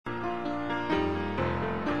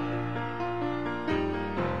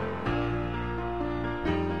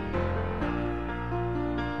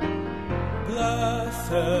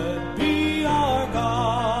Blessed be our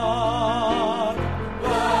God.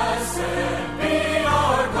 Blessed be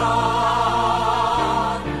our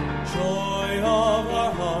God. Joy of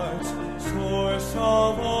our hearts, source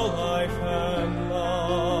of all life and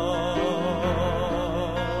love.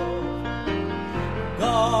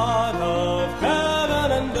 God of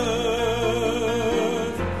heaven and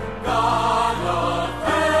earth. God of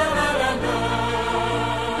heaven and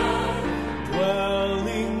earth.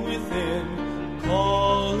 Dwelling within,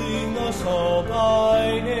 calling us all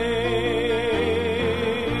by name.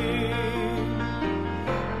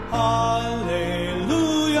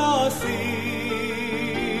 Hallelujah, sing.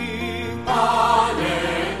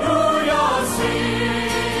 Hallelujah, sing.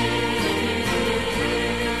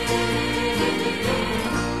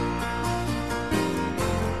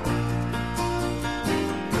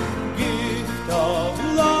 Gift of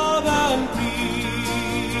love and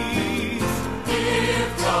peace.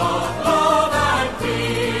 Gift of love and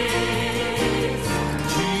peace.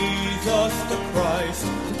 Jesus the Christ,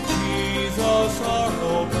 Jesus our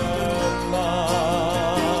hope and light.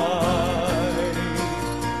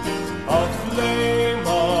 A flame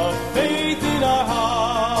of faith in our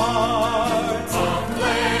hearts. A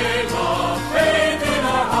flame of faith in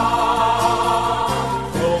our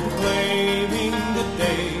hearts. Proclaiming the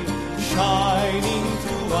day, shining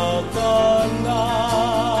throughout the night.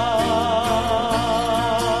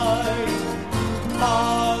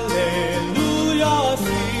 Hallelujah,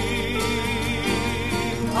 sing.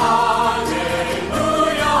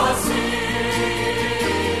 Hallelujah, sing.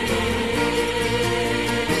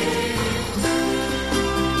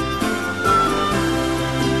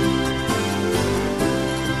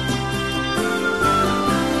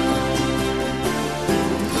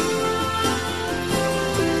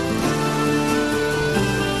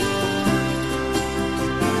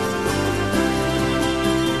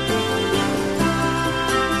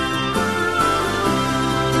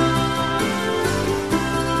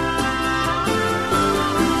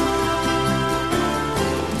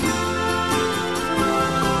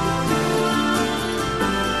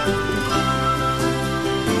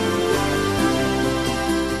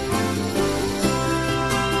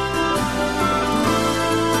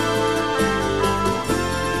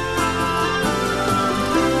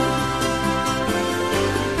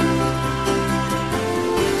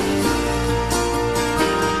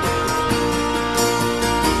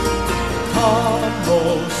 Come,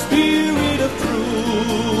 O Spirit of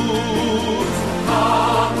truth.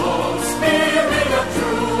 Come, O Spirit of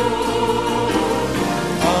truth.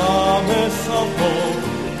 Promise of hope,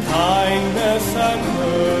 kindness and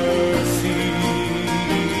mercy.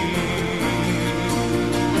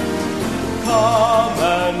 Come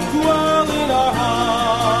and dwell in our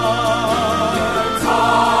hearts.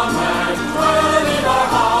 Come and dwell in our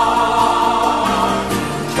hearts.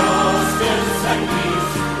 Justice and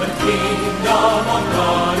peace, the kingdom of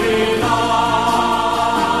God in us.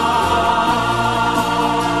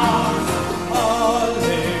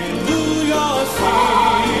 Hallelujah,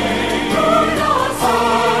 sing.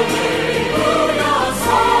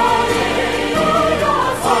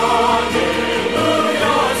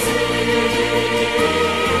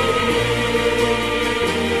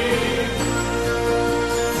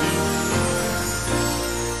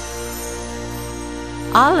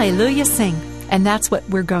 Hallelujah, Alleluia, sing. And that's what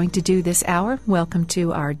we're going to do this hour. Welcome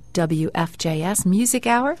to our WFJS Music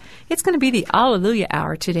Hour. It's going to be the Alleluia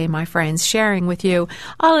Hour today, my friends, sharing with you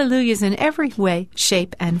Alleluias in every way,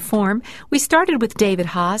 shape, and form. We started with David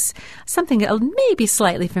Haas, something maybe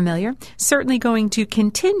slightly familiar. Certainly going to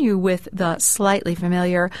continue with the slightly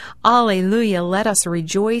familiar Alleluia, let us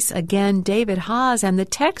rejoice. Again, David Haas, and the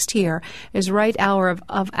text here is right out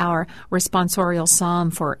of our responsorial psalm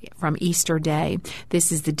from Easter Day.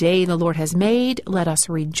 This is the day the Lord has made. Let us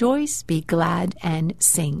rejoice, be glad, and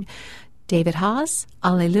sing. David Haas,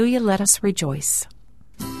 Alleluia, let us rejoice.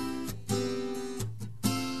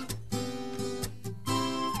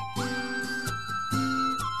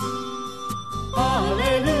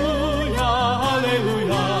 Hallelujah,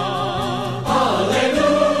 hallelujah.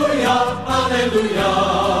 Hallelujah, hallelujah.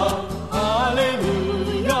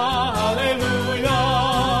 Hallelujah, hallelujah.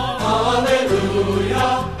 Hallelujah,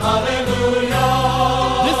 hallelujah.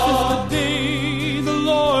 This is the day the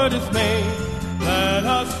Lord has made. Let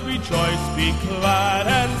us rejoice, be glad,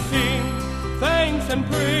 and sing. Thanks and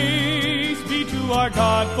praise be to our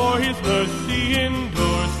God, for His mercy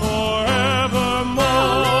endures forevermore.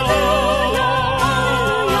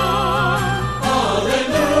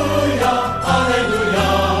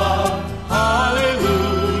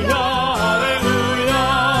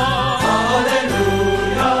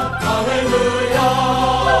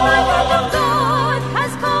 The light of God has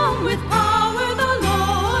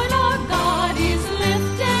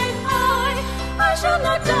shall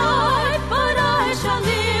not die, but I shall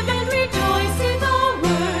live and rejoice in the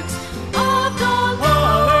works of the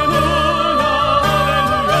Lord.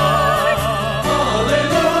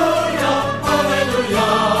 Hallelujah, hallelujah,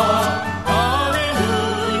 hallelujah,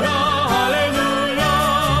 hallelujah,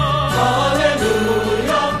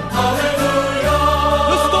 hallelujah, hallelujah.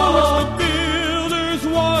 The stone which the builders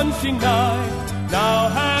once denied now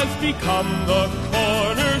has become the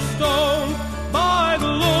cornerstone. By the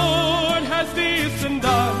Lord has this been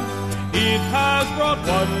done. It has brought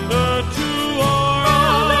wonder to our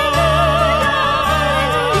eyes.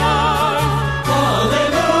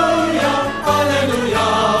 Hallelujah,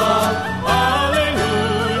 hallelujah, hallelujah,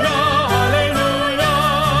 hallelujah, hallelujah,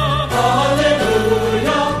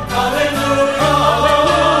 hallelujah, hallelujah,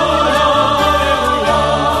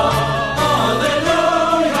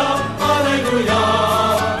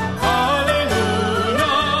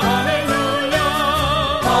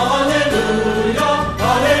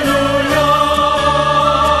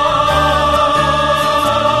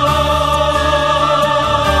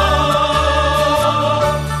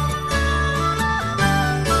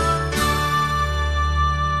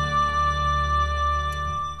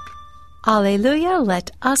 Alleluia,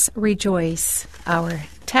 let us rejoice. Our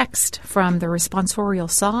text from the responsorial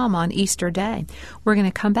psalm on Easter Day. We're going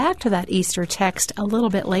to come back to that Easter text a little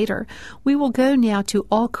bit later. We will go now to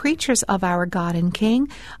All Creatures of Our God and King,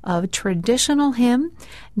 a traditional hymn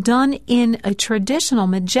done in a traditional,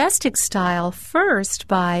 majestic style, first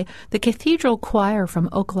by the Cathedral Choir from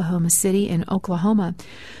Oklahoma City in Oklahoma.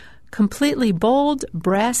 Completely bold,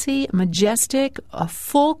 brassy, majestic, a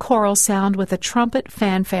full choral sound with a trumpet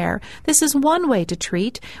fanfare. This is one way to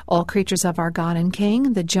treat All Creatures of Our God and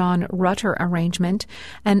King, the John Rutter arrangement.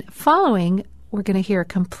 And following, we're going to hear a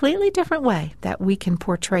completely different way that we can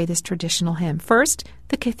portray this traditional hymn. First,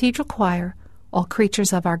 the Cathedral Choir, All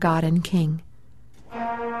Creatures of Our God and King.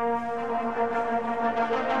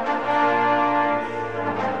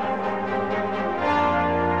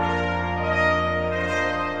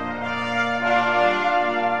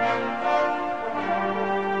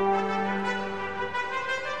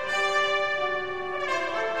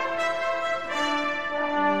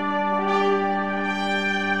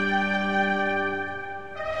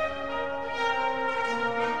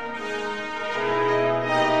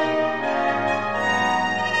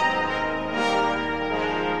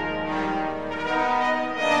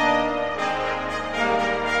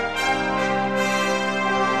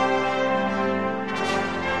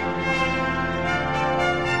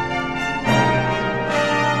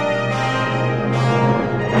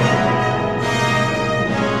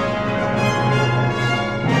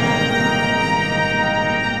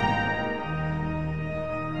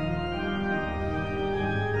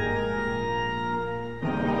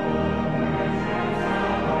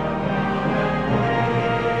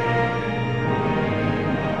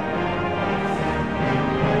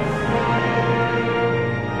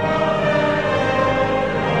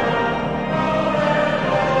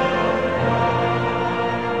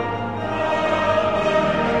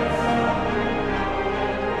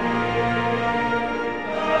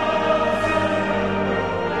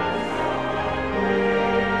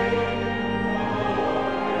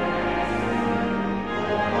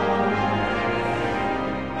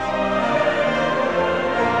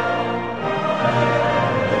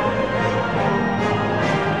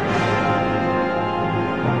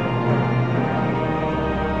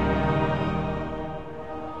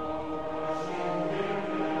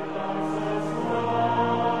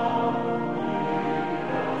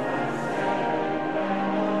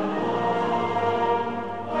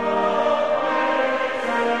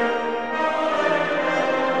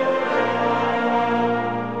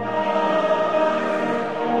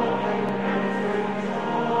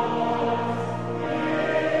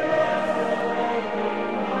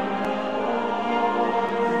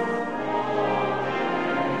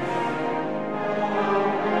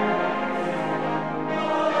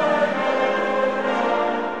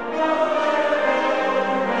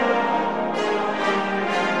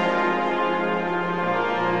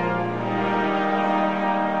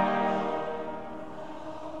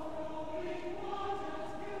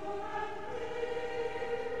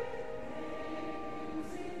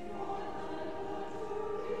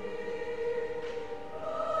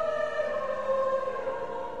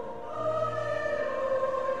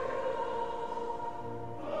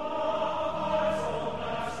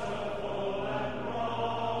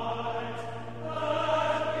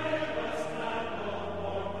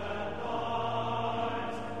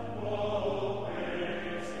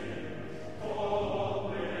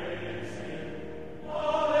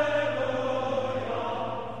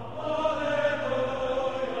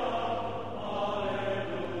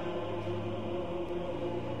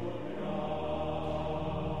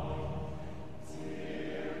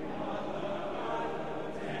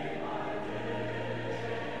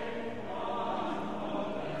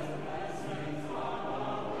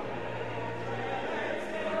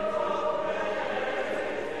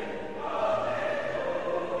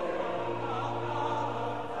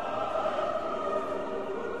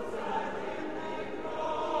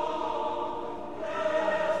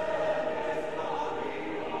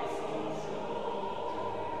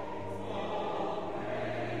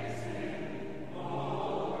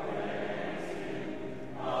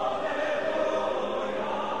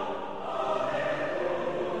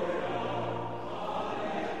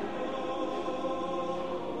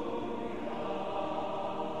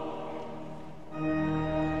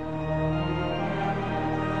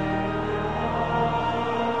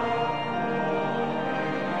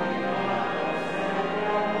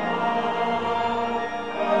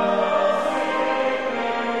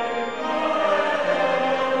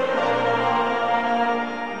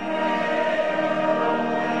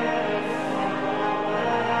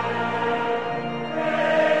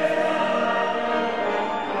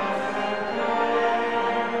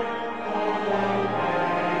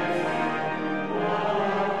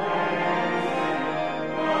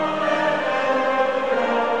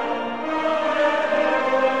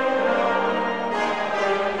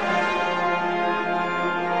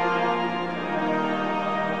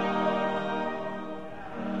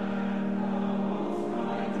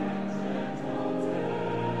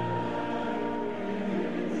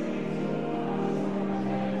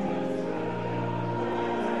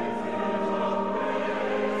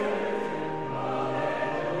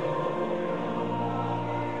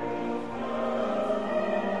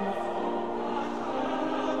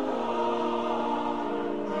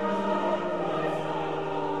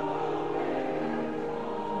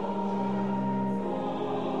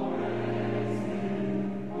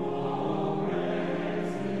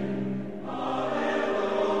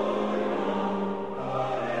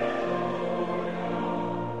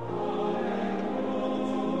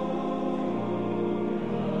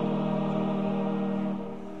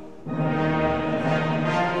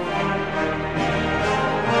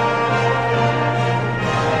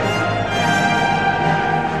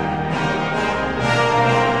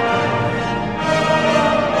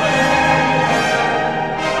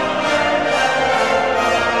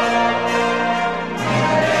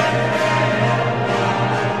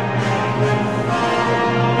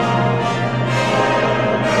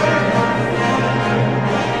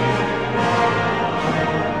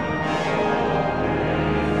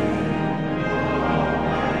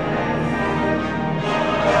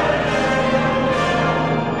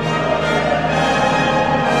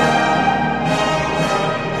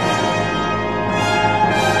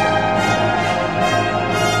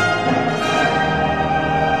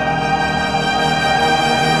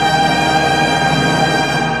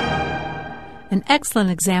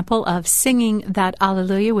 excellent example of singing that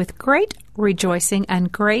Alleluia with great rejoicing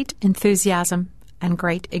and great enthusiasm and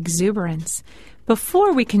great exuberance.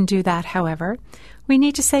 Before we can do that, however, we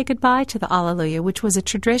need to say goodbye to the Alleluia, which was a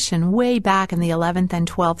tradition way back in the 11th and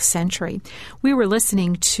 12th century. We were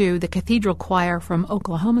listening to the Cathedral Choir from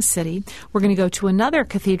Oklahoma City. We're going to go to another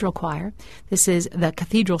cathedral choir. This is the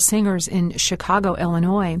Cathedral Singers in Chicago,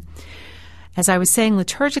 Illinois. As I was saying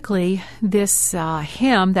liturgically, this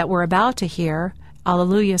hymn that we're about to hear,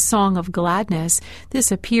 Alleluia, Song of Gladness,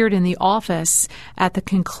 this appeared in the office at the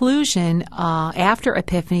conclusion after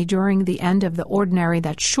Epiphany during the end of the ordinary,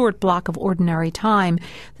 that short block of ordinary time.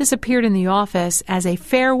 This appeared in the office as a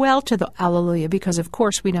farewell to the Alleluia because, of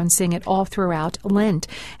course, we don't sing it all throughout Lent,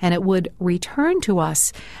 and it would return to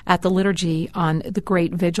us at the liturgy on the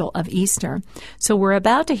great vigil of Easter. So we're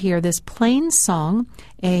about to hear this plain song,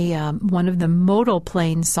 one of the modal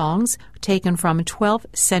plain songs taken from a 12th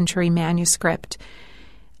century manuscript.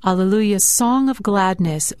 Alleluia, Song of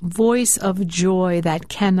Gladness, voice of joy that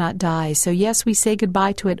cannot die. So yes, we say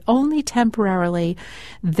goodbye to it only temporarily.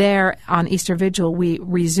 There on Easter Vigil, we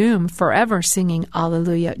resume forever singing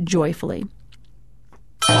Alleluia joyfully.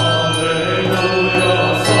 Alleluia,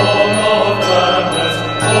 Song of Gladness,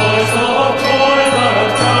 voice of joy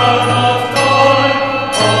that cannot die.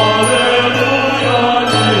 Alleluia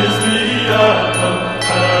is the anthem,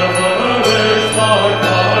 ever raised by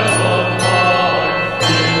Christ on high.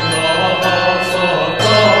 In the hearts of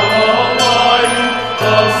God Almighty,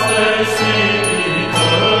 thus they sing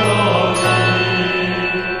eternally.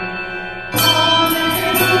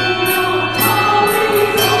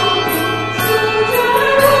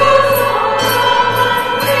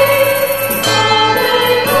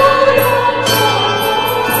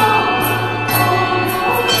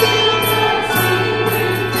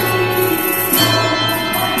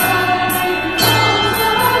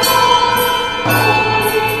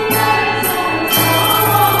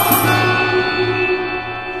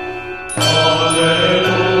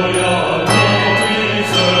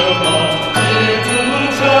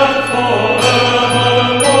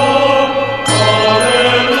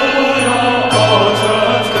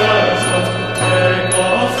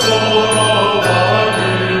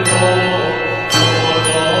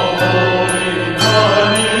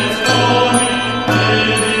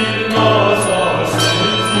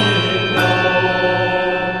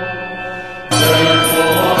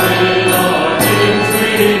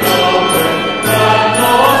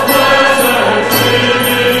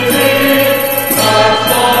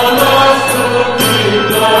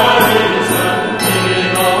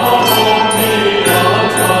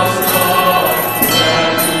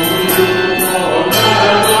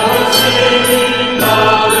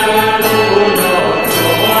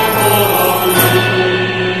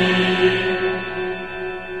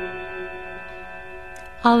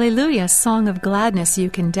 Alleluia, Song of Gladness. You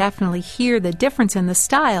can definitely hear the difference in the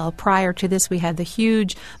style. Prior to this, we had the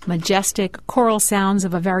huge, majestic choral sounds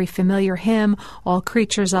of a very familiar hymn, All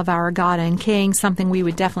Creatures of Our God and King, something we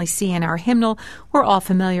would definitely see in our hymnal. We're all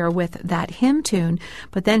familiar with that hymn tune.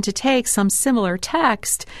 But then to take some similar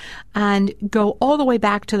text and go all the way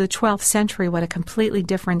back to the 12th century, what a completely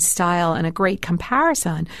different style and a great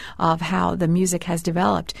comparison of how the music has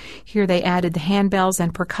developed. Here they added the handbells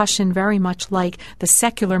and percussion, very much like the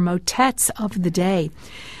secular motets of the day.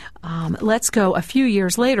 Let's go a few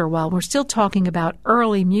years later. While we're still talking about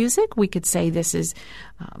early music, we could say this is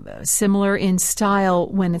similar in style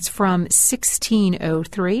when it's from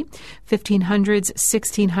 1603. 1500s,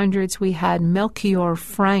 1600s, we had Melchior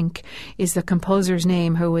Frank is the composer's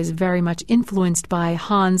name, who was very much influenced by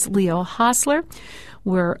Hans Leo Hassler.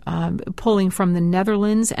 We're pulling from the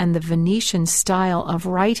Netherlands and the Venetian style of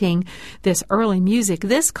writing this early music.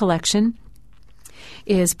 This collection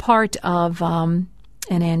is part of an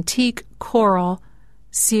antique choral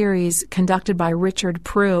series conducted by Richard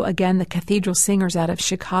Prue, again, the Cathedral Singers out of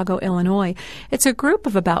Chicago, Illinois. It's a group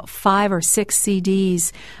of about 5 or 6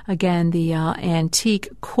 CDs. Again, the antique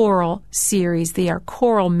choral series. They are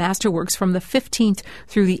choral masterworks from the 15th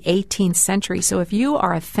through the 18th century. So if you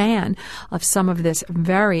are a fan of some of this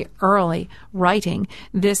very early writing,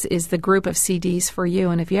 this is the group of CDs for you.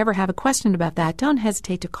 And if you ever have a question about that, don't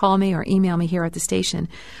hesitate to call me or email me here at the station.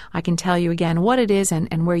 I can tell you again what it is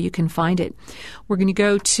and where you can find it. We're going to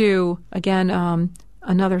go to, again,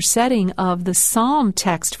 another setting of the psalm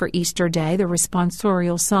text for Easter Day, the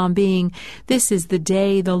responsorial psalm being, "This is the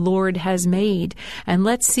day the Lord has made." And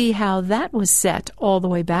let's see how that was set all the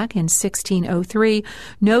way back in 1603.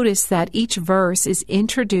 Notice that each verse is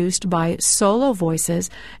introduced by solo voices,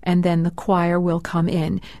 and then the choir will come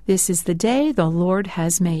in. "This is the day the Lord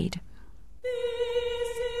has made." This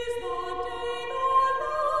is the day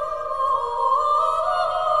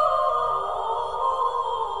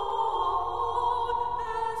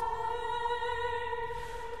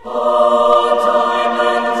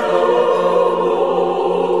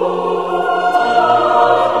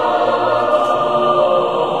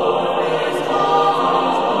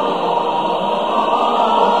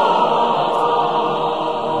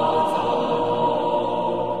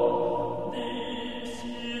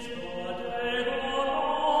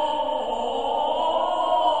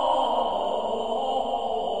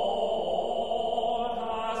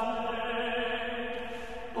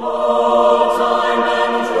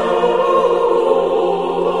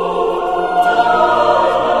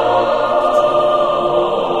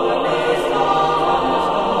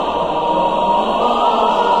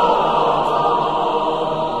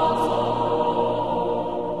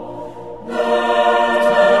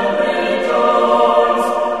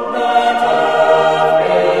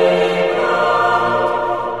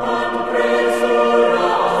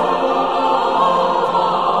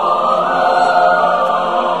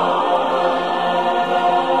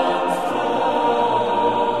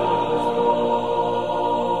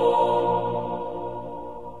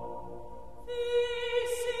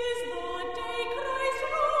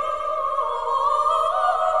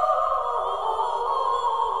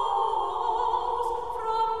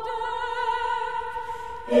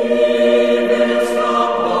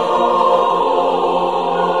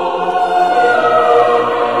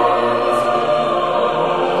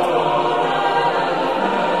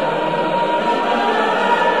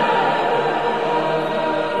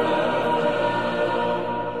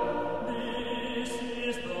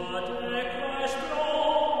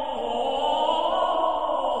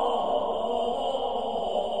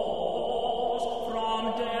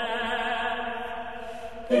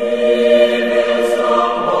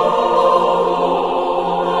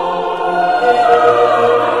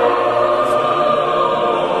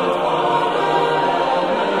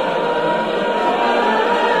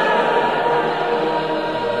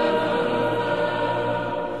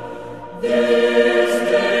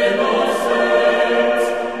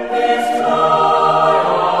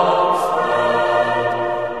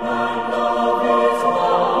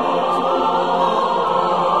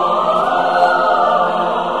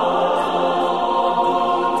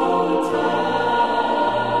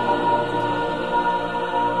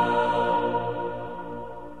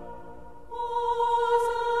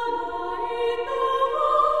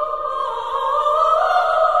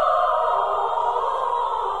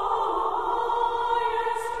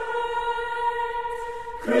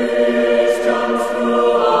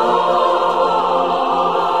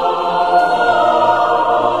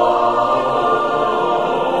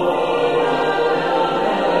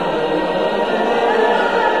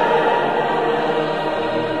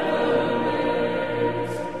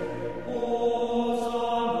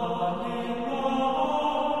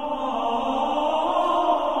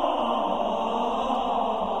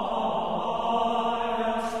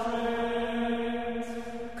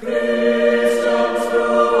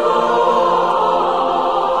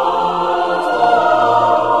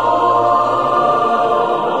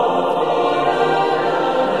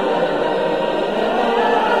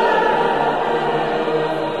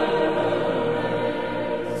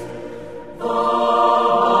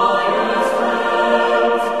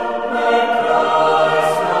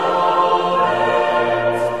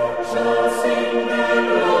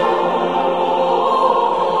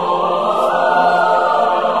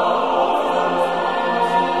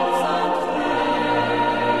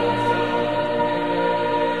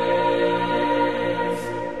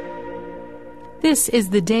This is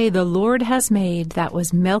the day the Lord has made. That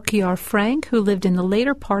was Melchior Frank, who lived in the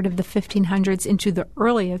later part of the 1500s into the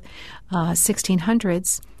early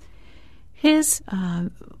 1600s. His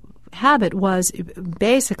habit was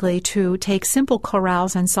basically to take simple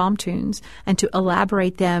chorales and psalm tunes and to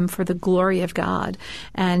elaborate them for the glory of God.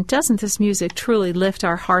 And doesn't this music truly lift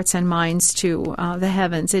our hearts and minds to the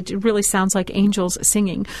heavens? It really sounds like angels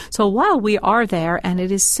singing. So while we are there, and it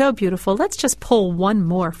is so beautiful, let's just pull one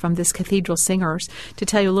more from this Cathedral Singers to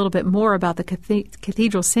tell you a little bit more about the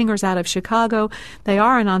Cathedral Singers out of Chicago. They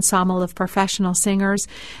are an ensemble of professional singers.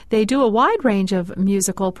 They do a wide range of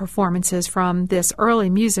musical performances from this early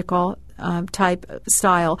musical type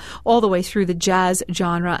style all the way through the jazz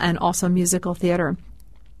genre and also musical theater.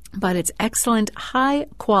 But it's excellent,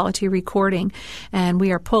 high-quality recording, and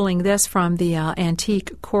we are pulling this from the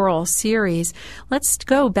Antique Choral series. Let's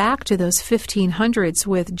go back to those 1500s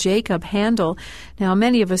with Jacob Handel. Now,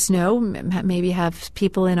 many of us know, maybe have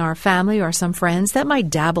people in our family or some friends that might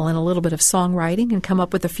dabble in a little bit of songwriting and come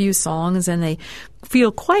up with a few songs, and they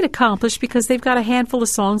feel quite accomplished because they've got a handful of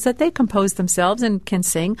songs that they composed themselves and can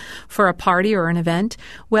sing for a party or an event.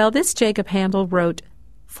 Well, this Jacob Handel wrote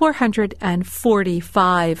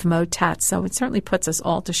 445 motets, so it certainly puts us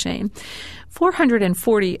all to shame.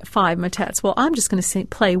 445 motets. Well, I'm just going to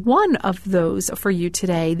play one of those for you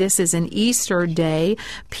today. This is an Easter Day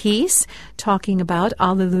piece talking about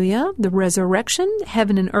Alleluia, the resurrection,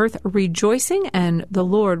 heaven and earth rejoicing, and the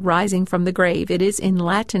Lord rising from the grave. It is in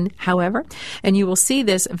Latin, however, and you will see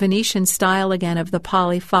this Venetian style again of the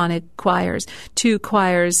polyphonic choirs, two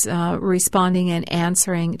choirs responding and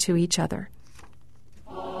answering to each other.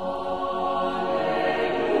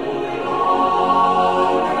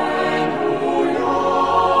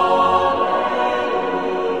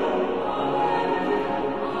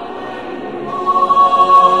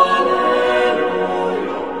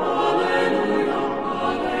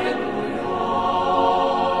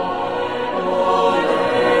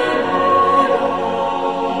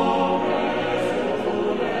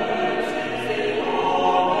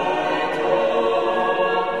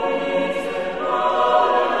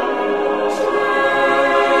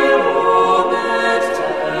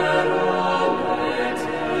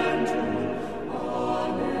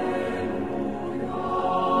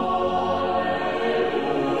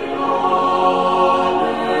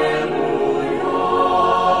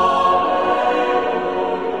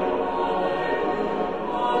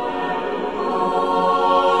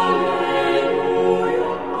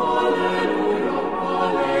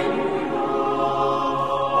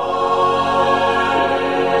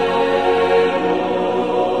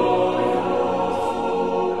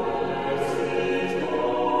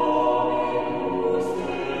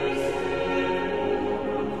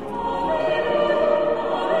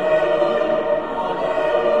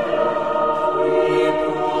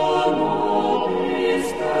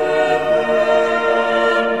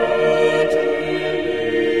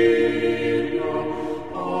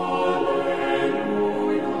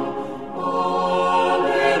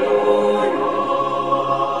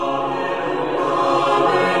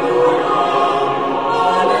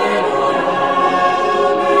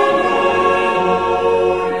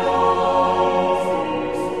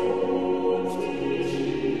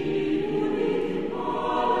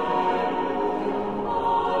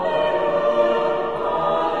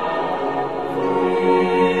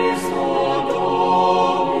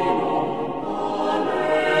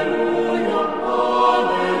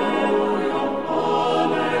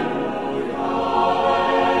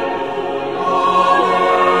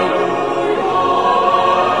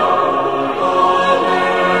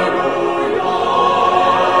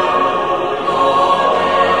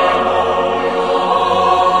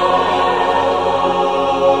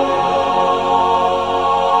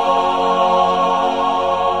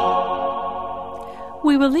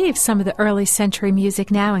 Some of the early century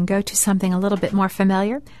music now and go to something a little bit more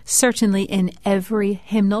familiar, certainly in every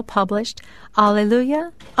hymnal published.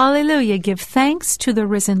 Alleluia, Alleluia, give thanks to the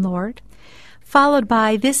risen Lord. Followed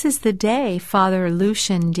by This Is the Day, Father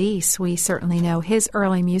Lucian Deese. We certainly know his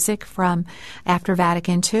early music from after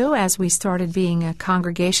Vatican II. As we started being a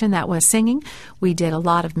congregation that was singing, we did a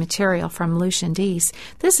lot of material from Lucian Deese.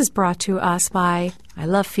 This is brought to us by, I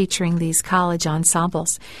love featuring these college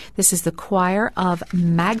ensembles. This is the choir of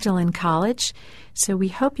Magdalen College. So we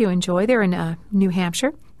hope you enjoy. They're in New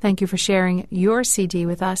Hampshire. Thank you for sharing your CD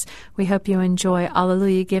with us. We hope you enjoy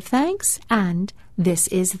Alleluia, Give Thanks, and This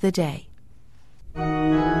Is the Day.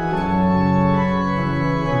 Alleluia,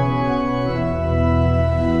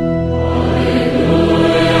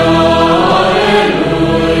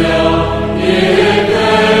 give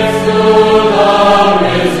thanks to the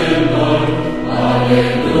risen Lord.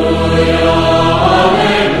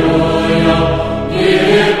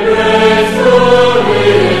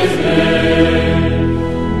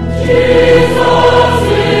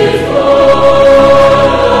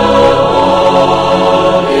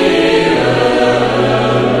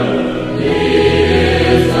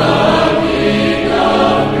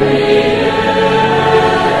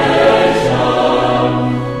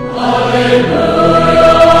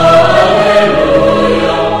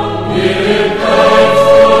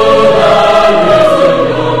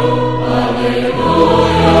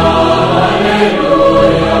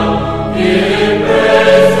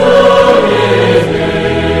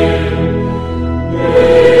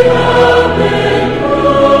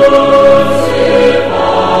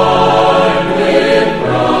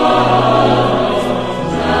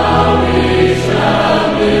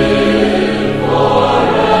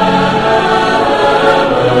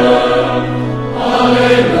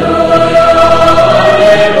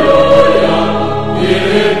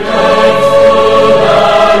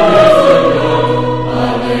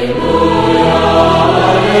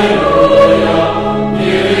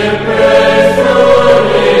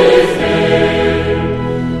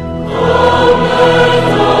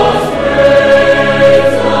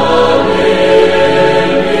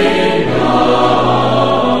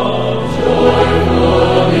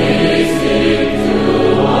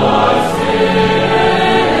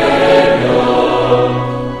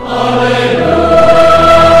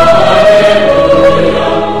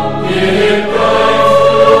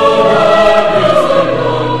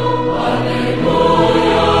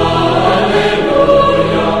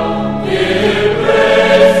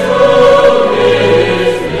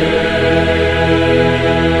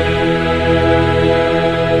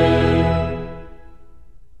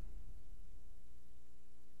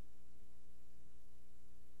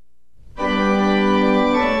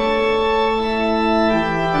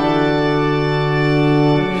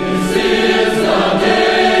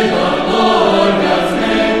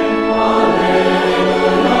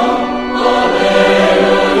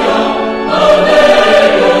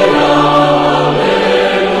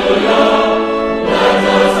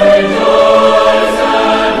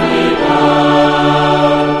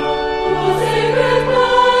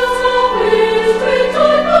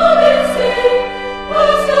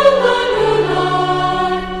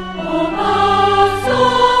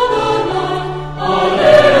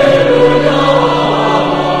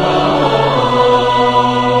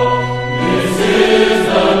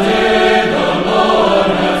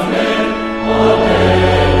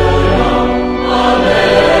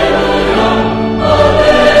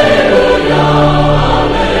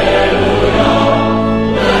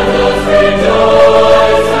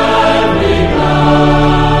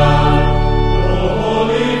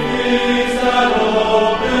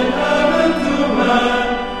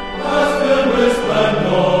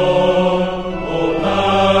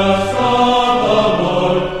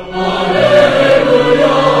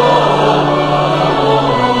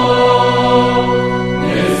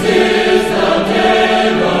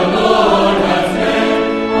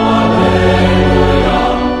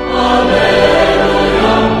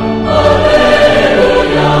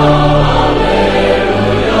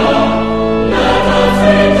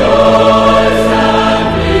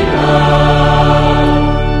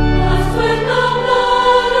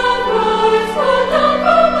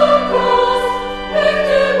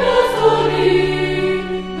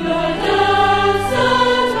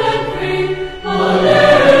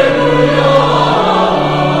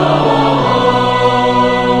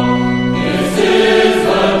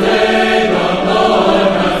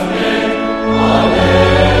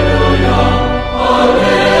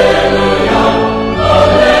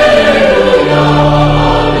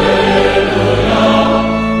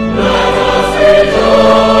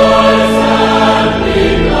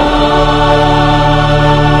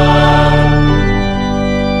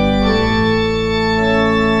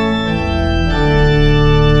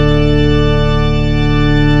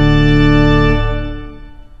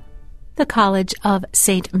 College of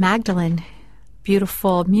St. Magdalene.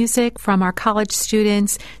 Beautiful music from our college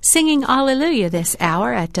students singing Alleluia this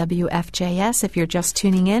hour at WFJS. If you're just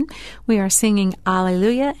tuning in, we are singing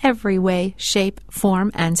Alleluia every way, shape,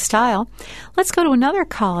 form, and style. Let's go to another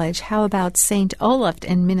college. How about St. Olaf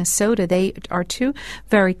in Minnesota? They are too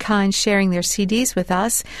very kind, sharing their CDs with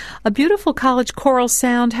us. A beautiful college choral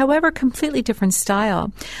sound, however, completely different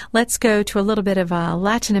style. Let's go to a little bit of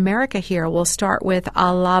Latin America here. We'll start with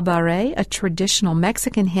Alabaré, a traditional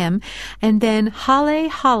Mexican hymn, and then Hale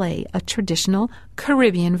Hale, a traditional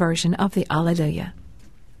Caribbean version of the Alleluia.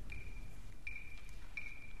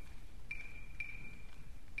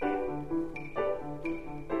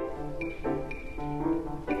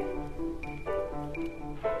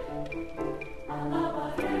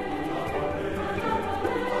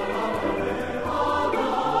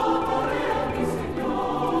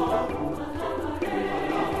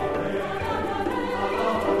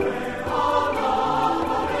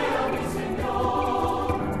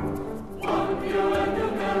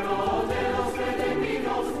 Thank you.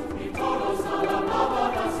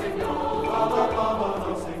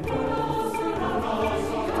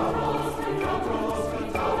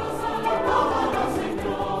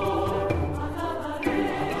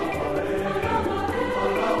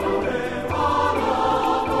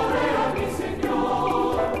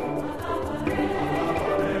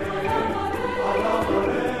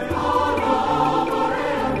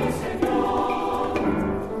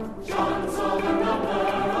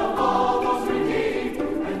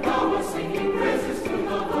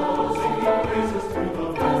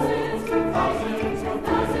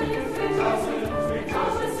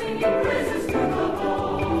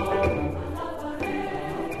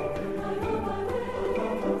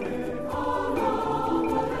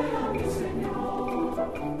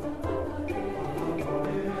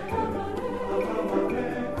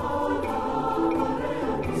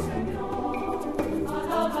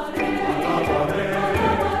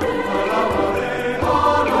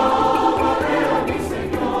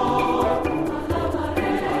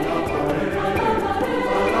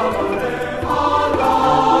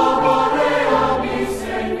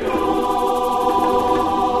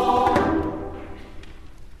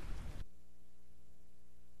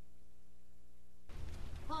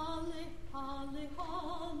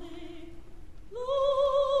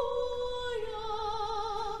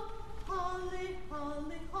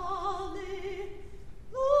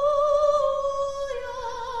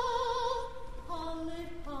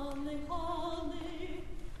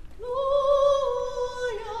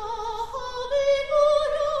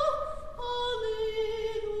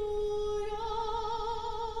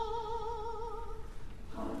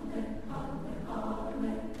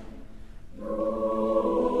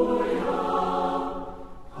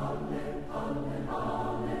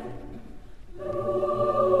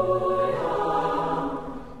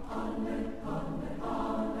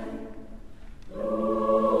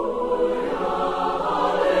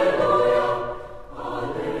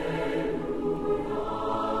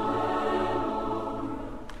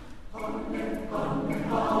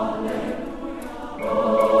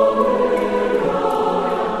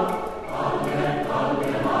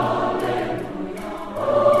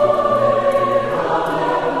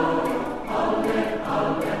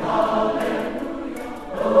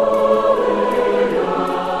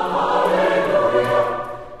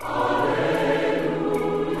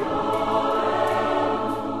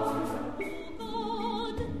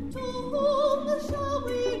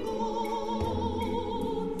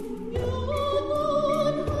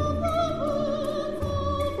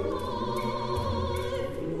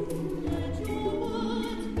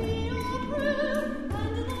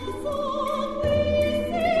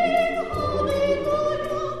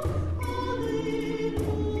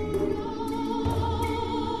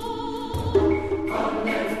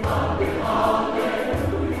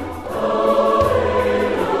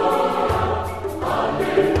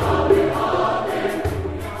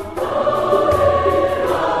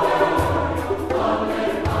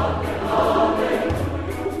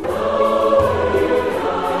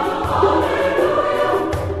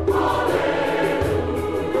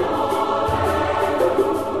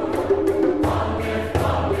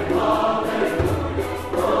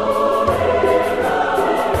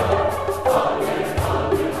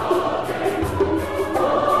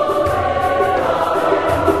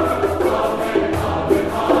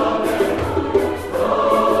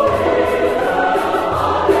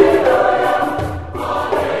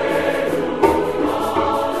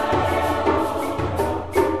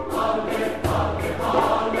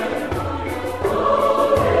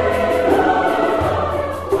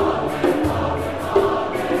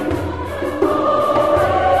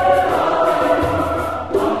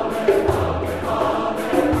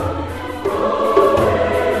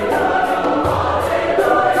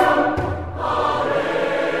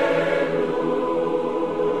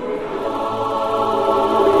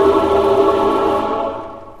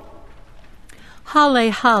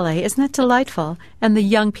 Halle Halle, isn't it delightful? And the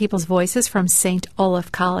young people's voices from St.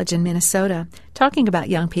 Olaf College in Minnesota. Talking about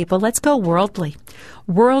young people, let's go worldly.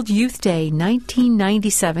 World Youth Day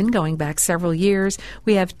 1997, going back several years,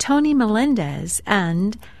 we have Tony Melendez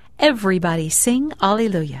and Everybody Sing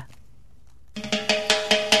Alleluia.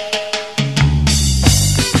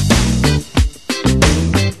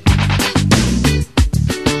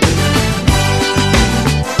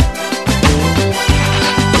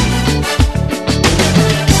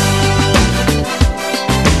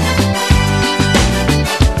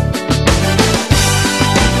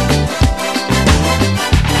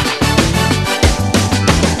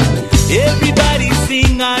 Everybody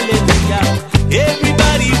sing hallelujah.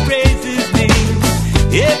 Everybody praise his name.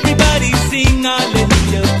 Everybody sing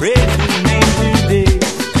hallelujah. Praise his name today.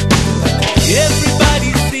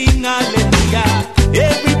 Everybody sing hallelujah.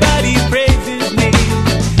 Everybody praise his name.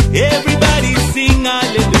 Everybody sing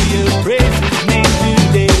hallelujah. Praise his name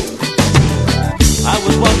today. I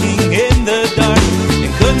was walking in the dark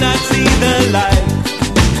and could not see the light.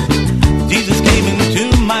 Jesus came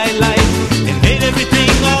into my life and made everything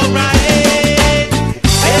alright.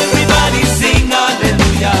 Everybody sing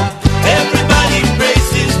hallelujah. Everybody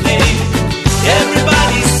praise his name.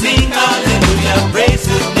 Everybody sing hallelujah. Praise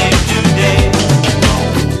his name today.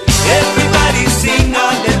 Everybody sing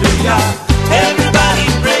hallelujah. Everybody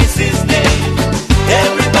praise his name.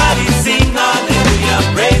 Everybody sing hallelujah.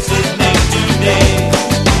 Praise his name today.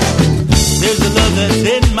 There's a love that's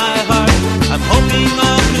in my heart. I'm hoping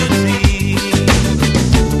all could see.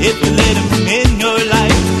 If you let him in your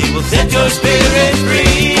life, he will set your spirit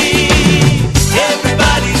free.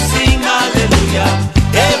 Everybody sing hallelujah.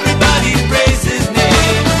 Everybody praise his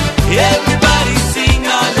name. Everybody sing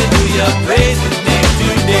hallelujah. Praise his name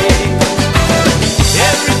today.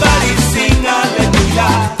 Everybody sing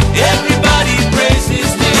hallelujah. Everybody praise his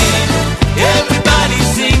name. Everybody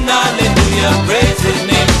sing hallelujah. Praise his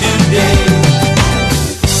name today.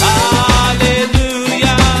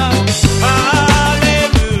 Hallelujah.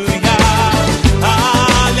 Hallelujah.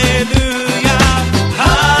 Hallelujah.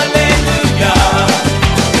 Hallelujah.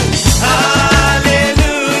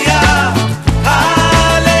 Hallelujah.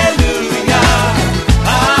 Hallelujah.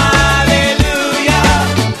 Hallelujah.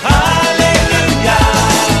 Hallelujah.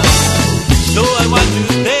 So I want to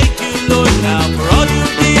thank you, Lord, now for all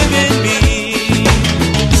you've given me.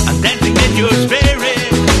 I'm dancing in your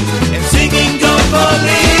spirit and singing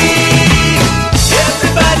joyfully.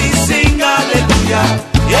 Everybody sing hallelujah.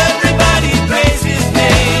 Everybody praise his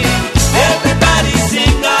name. Everybody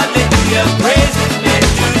sing hallelujah. Praise his name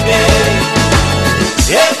today.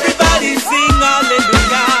 Everybody sing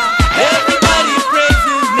hallelujah. Everybody praise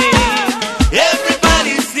his name.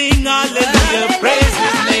 Everybody sing hallelujah. Praise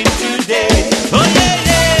his name today. Oh yeah,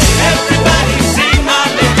 yeah. Everybody sing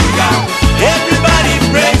hallelujah. Everybody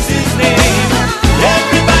praise his name.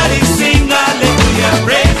 Everybody sing hallelujah.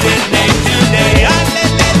 Praise his name today.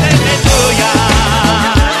 Hallelujah.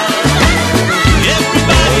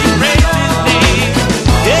 Everybody praise his name.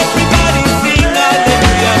 Everybody sing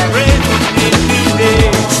hallelujah. Praise his name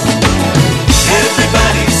today.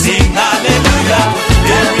 Everybody sing hallelujah.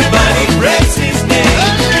 Everybody praise his name.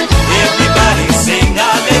 Everybody sing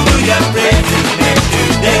hallelujah. Praise his name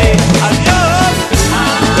today. Adios.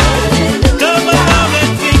 Come along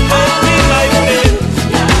and sing with me, my friend.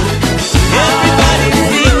 Everybody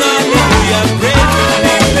sing hallelujah. Praise his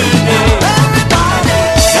name today.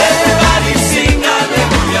 Everybody sing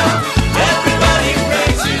hallelujah. Everybody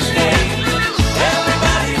praise his name.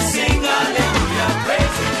 Everybody sing hallelujah.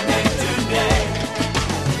 Praise his name today.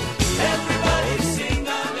 Everybody sing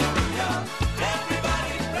hallelujah.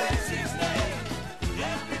 Everybody praise his name.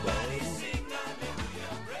 Everybody sing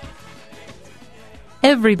hallelujah.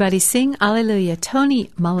 Everybody Sing Alleluia. Tony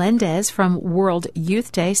Melendez from World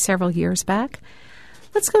Youth Day several years back.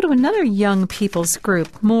 Let's go to another young people's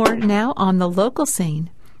group, more now on the local scene.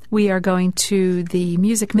 We are going to the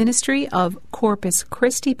music ministry of Corpus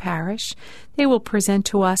Christi Parish. They will present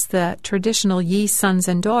to us the traditional Ye Sons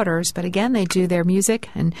and Daughters, but again, they do their music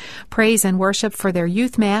and praise and worship for their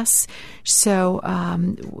youth mass. So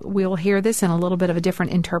we'll hear this in a little bit of a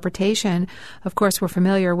different interpretation. Of course, we're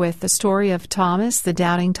familiar with the story of Thomas, the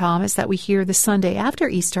doubting Thomas, that we hear the Sunday after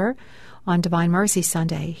Easter on Divine Mercy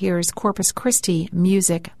Sunday. Here's Corpus Christi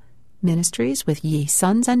Music Ministries with Ye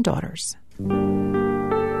Sons and Daughters.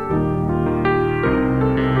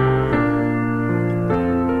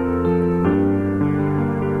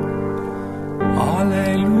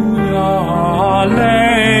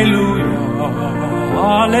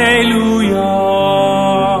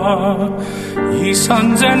 Hallelujah, ye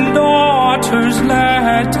sons and daughters altars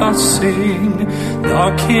let us sing,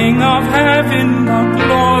 the King of heaven, the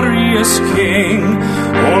glorious King,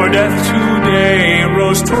 o'er death today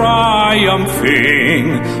rose triumphing.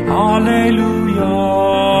 Alleluia,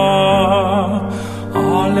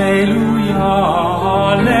 alleluia,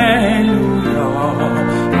 alleluia,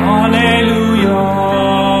 alleluia.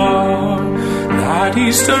 That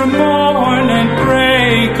Easter morn and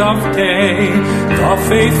break of day, the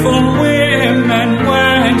faithful women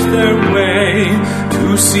went their way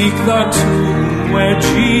to seek the tomb where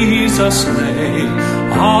Jesus lay.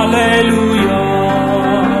 Alleluia,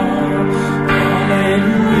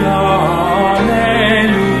 alleluia,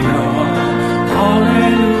 alleluia,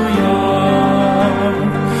 alleluia.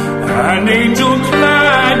 An angel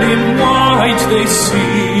clad in white they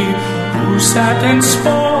see, who sat and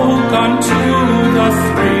spoke unto the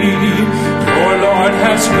three, your Lord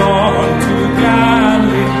has gone to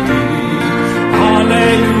Galilee.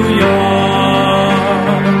 Alleluia,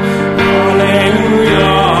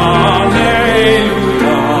 alleluia,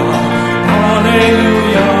 alleluia,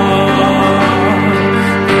 alleluia.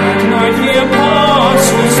 That night the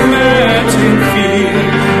apostles met in fear,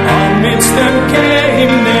 amidst them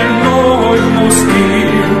came their Lord most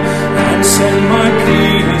dear, and said, my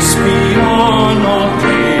peace be on all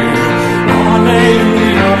here.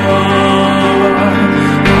 Alleluia,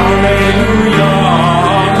 alleluia,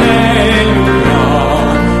 alleluia,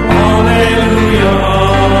 alleluia.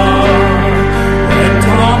 When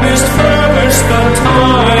Thomas first the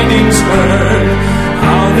tidings heard,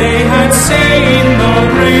 how they had seen the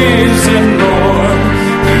risen Lord,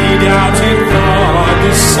 he doubted the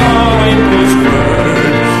disciples' word.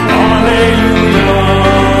 Alleluia,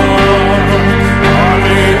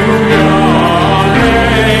 alleluia,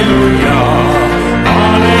 alleluia,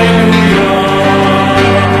 alleluia.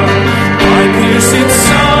 My pierced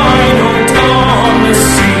side, O Thomas,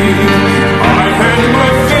 see, I hand my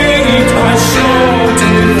faith I show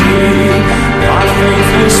to thee, thy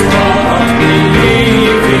faithless but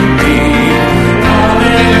believe in me.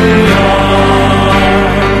 Alleluia,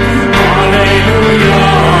 alleluia,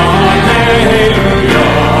 alleluia,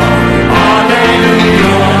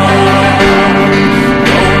 alleluia.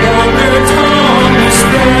 No longer Thomas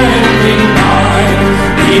bending nigh,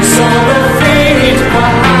 he saw the faith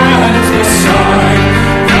behind his side.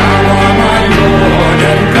 Thou art my Lord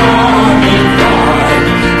and God divine.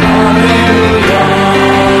 Alleluia,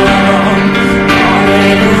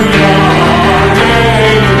 alleluia,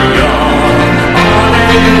 alleluia,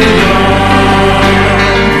 alleluia.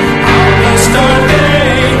 How blessed are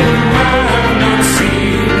they who have not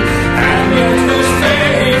seen, and yet whose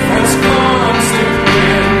faith has constant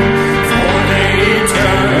been, for they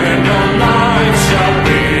eternal life shall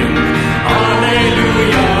win.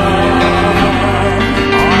 Alleluia,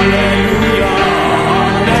 alleluia,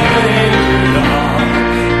 alleluia,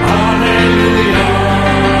 alleluia.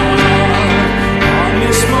 On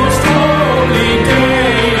this most holy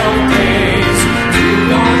day of days, to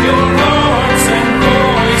God your hearts and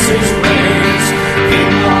voices raise, in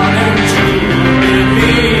God and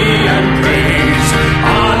jubilee and praise.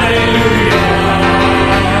 Alleluia.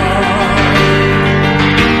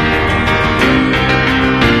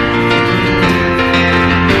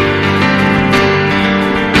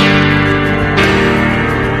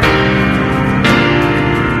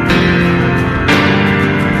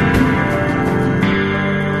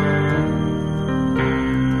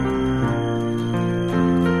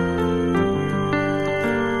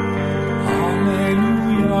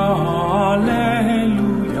 Alleluia,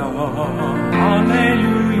 alleluia,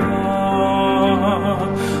 alleluia,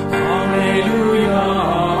 alleluia,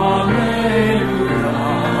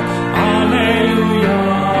 alleluia,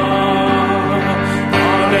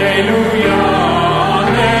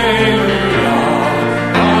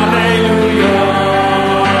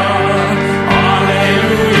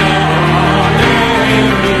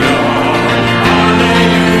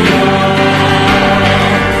 alleluia,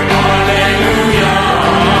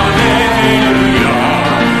 alleluia,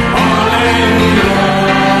 alleluia,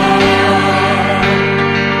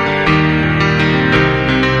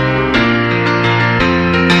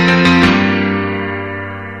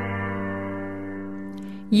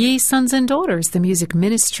 Ye Sons and Daughters, the music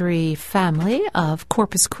ministry family of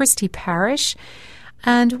Corpus Christi Parish.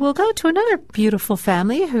 And we'll go to another beautiful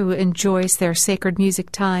family who enjoys their sacred music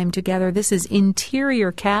time together. This is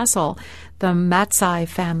Interior Castle, the Matsai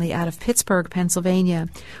family out of Pittsburgh, Pennsylvania,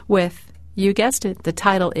 with, you guessed it, the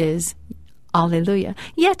title is Alleluia.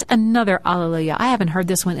 Yet another Alleluia. I haven't heard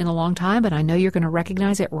this one in a long time, but I know you're going to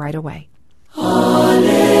recognize it right away.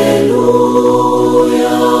 Alleluia,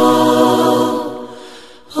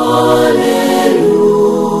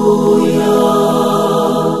 Alleluia.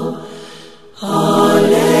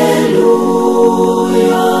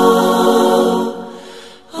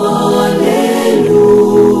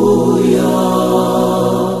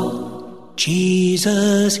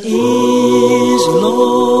 Jesus is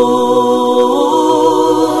Lord.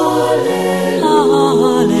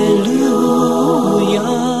 Hallelujah.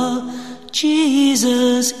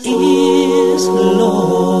 Jesus is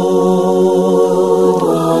Lord.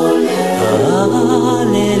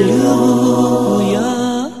 Hallelujah.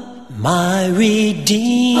 My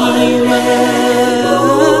Redeemer.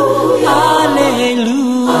 Hallelujah.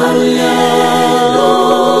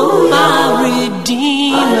 My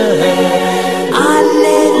Redeemer.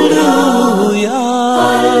 Hallelujah.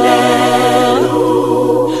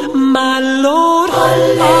 My Lord.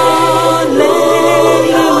 Hallelujah.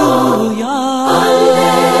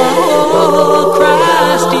 Oh,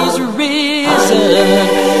 Christ is risen.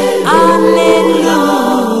 Hallelujah.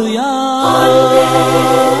 Hallelujah.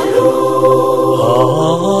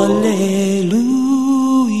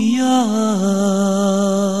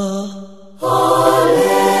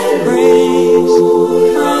 Praise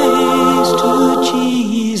to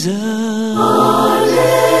Jesus.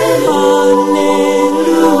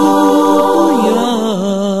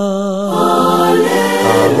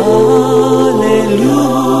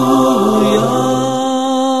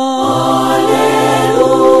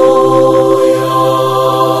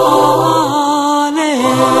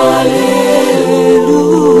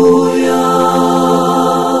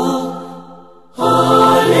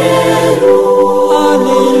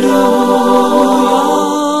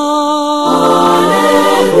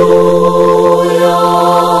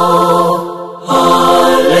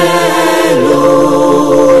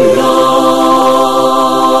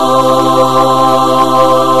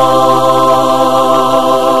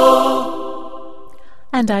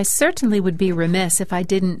 And I certainly would be remiss if I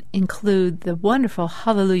didn't include the wonderful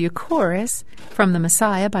Hallelujah Chorus from the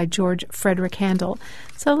Messiah by George Frederick Handel.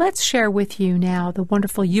 So let's share with you now the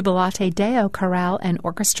wonderful Jubilate Deo Chorale and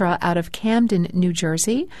Orchestra out of Camden, New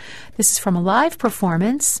Jersey. This is from a live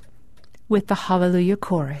performance with the Hallelujah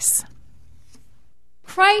Chorus.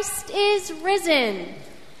 Christ is risen.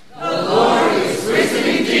 The Lord is risen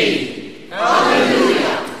indeed.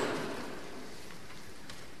 Hallelujah.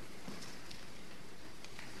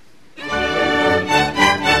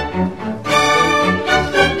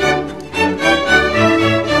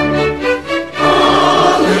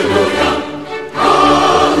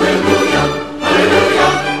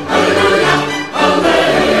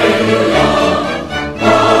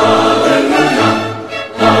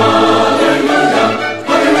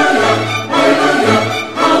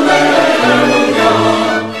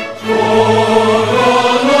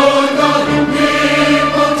 Oh,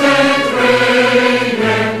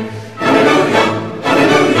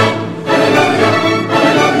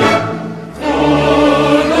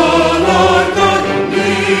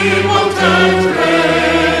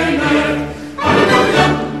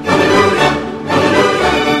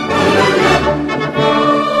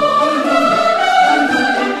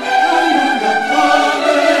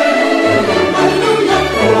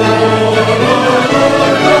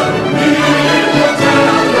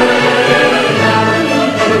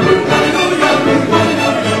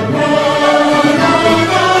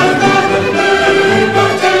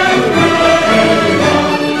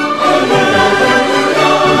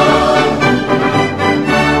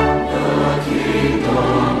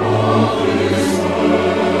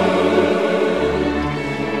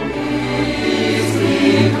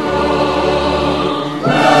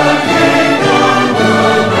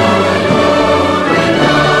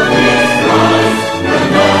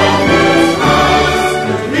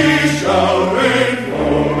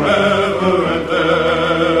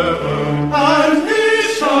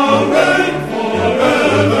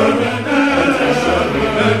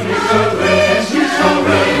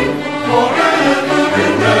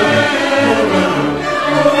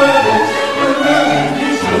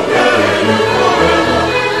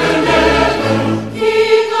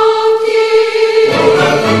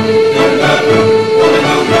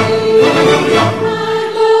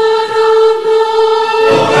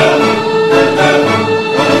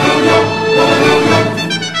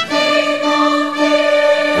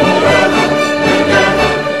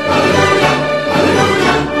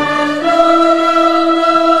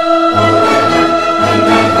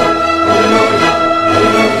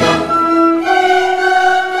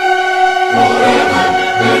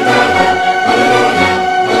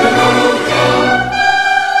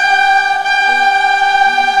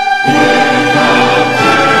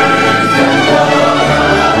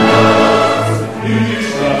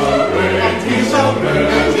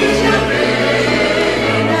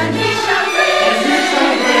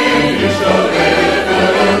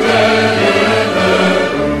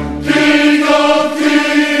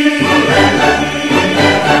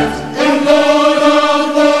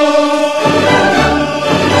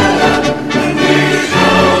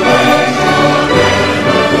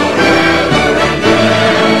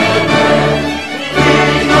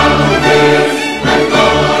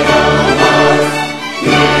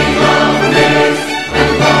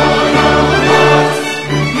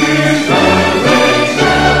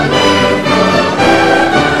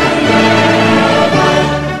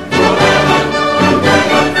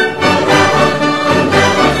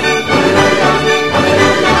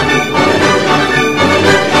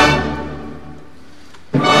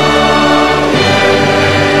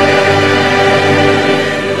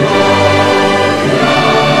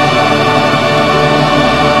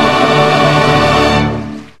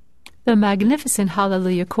 The magnificent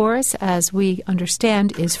Hallelujah chorus, as we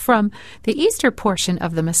understand, is from the Easter portion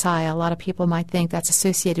of the Messiah. A lot of people might think that's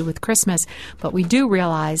associated with Christmas, but we do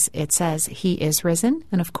realize it says, He is risen,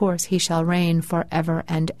 and of course, He shall reign forever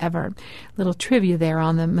and ever. Little trivia there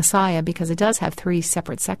on the Messiah, because it does have 3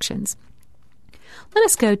 separate sections. Let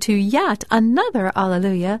us go to yet another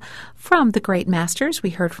Alleluia from the great masters.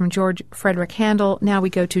 We heard from George Frederick Handel. Now we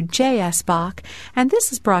go to J.S. Bach, and this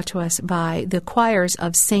is brought to us by the choirs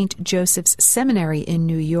of St. Joseph's Seminary in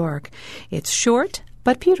New York. It's short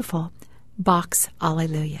but beautiful. Bach's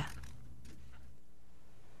Alleluia.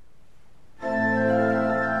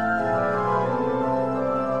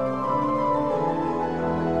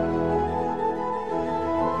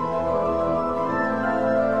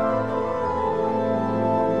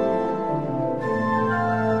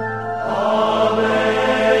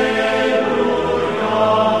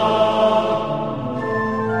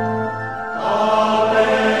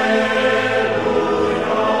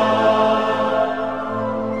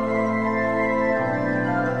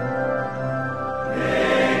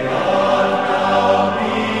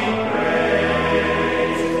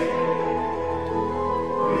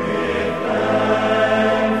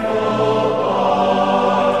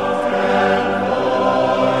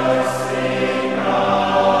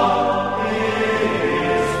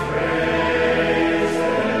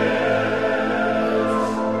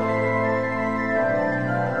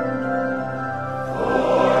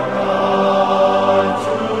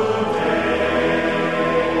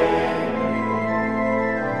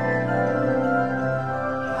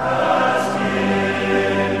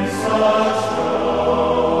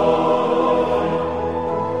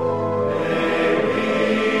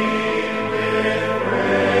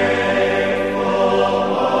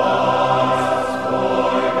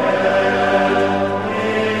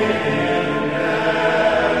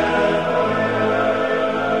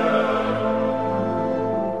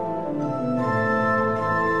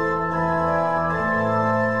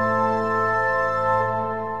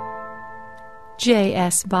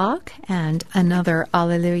 J.S. Bach and another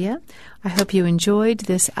Alleluia. I hope you enjoyed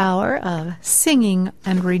this hour of singing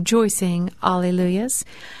and rejoicing Alleluias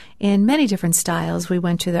in many different styles. We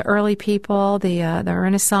went to the early people, the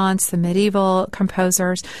Renaissance, the medieval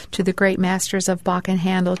composers, to the great masters of Bach and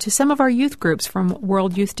Handel, to some of our youth groups from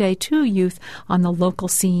World Youth Day, to youth on the local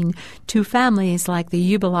scene, to families like the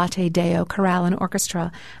Jubilate Deo Chorale and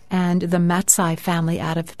Orchestra, and the Matsai family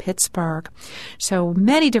out of Pittsburgh. So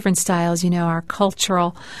many different styles. You know, our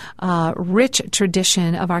cultural, rich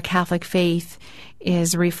tradition of our Catholic faith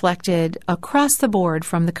is reflected across the board,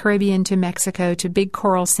 from the Caribbean to Mexico to big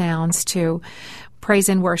choral sounds to praise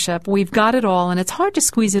and worship. We've got it all, and it's hard to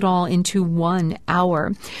squeeze it all into 1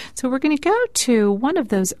 hour. So we're going to go to one of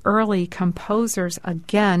those early composers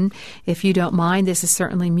again, if you don't mind. This is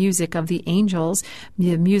certainly music of the angels,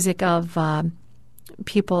 the music of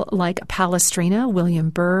people like Palestrina,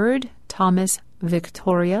 William Byrd, Thomas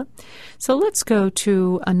Victoria. So let's go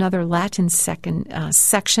to another Latin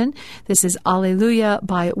section. This is Alleluia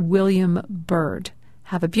by William Byrd.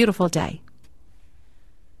 Have a beautiful day.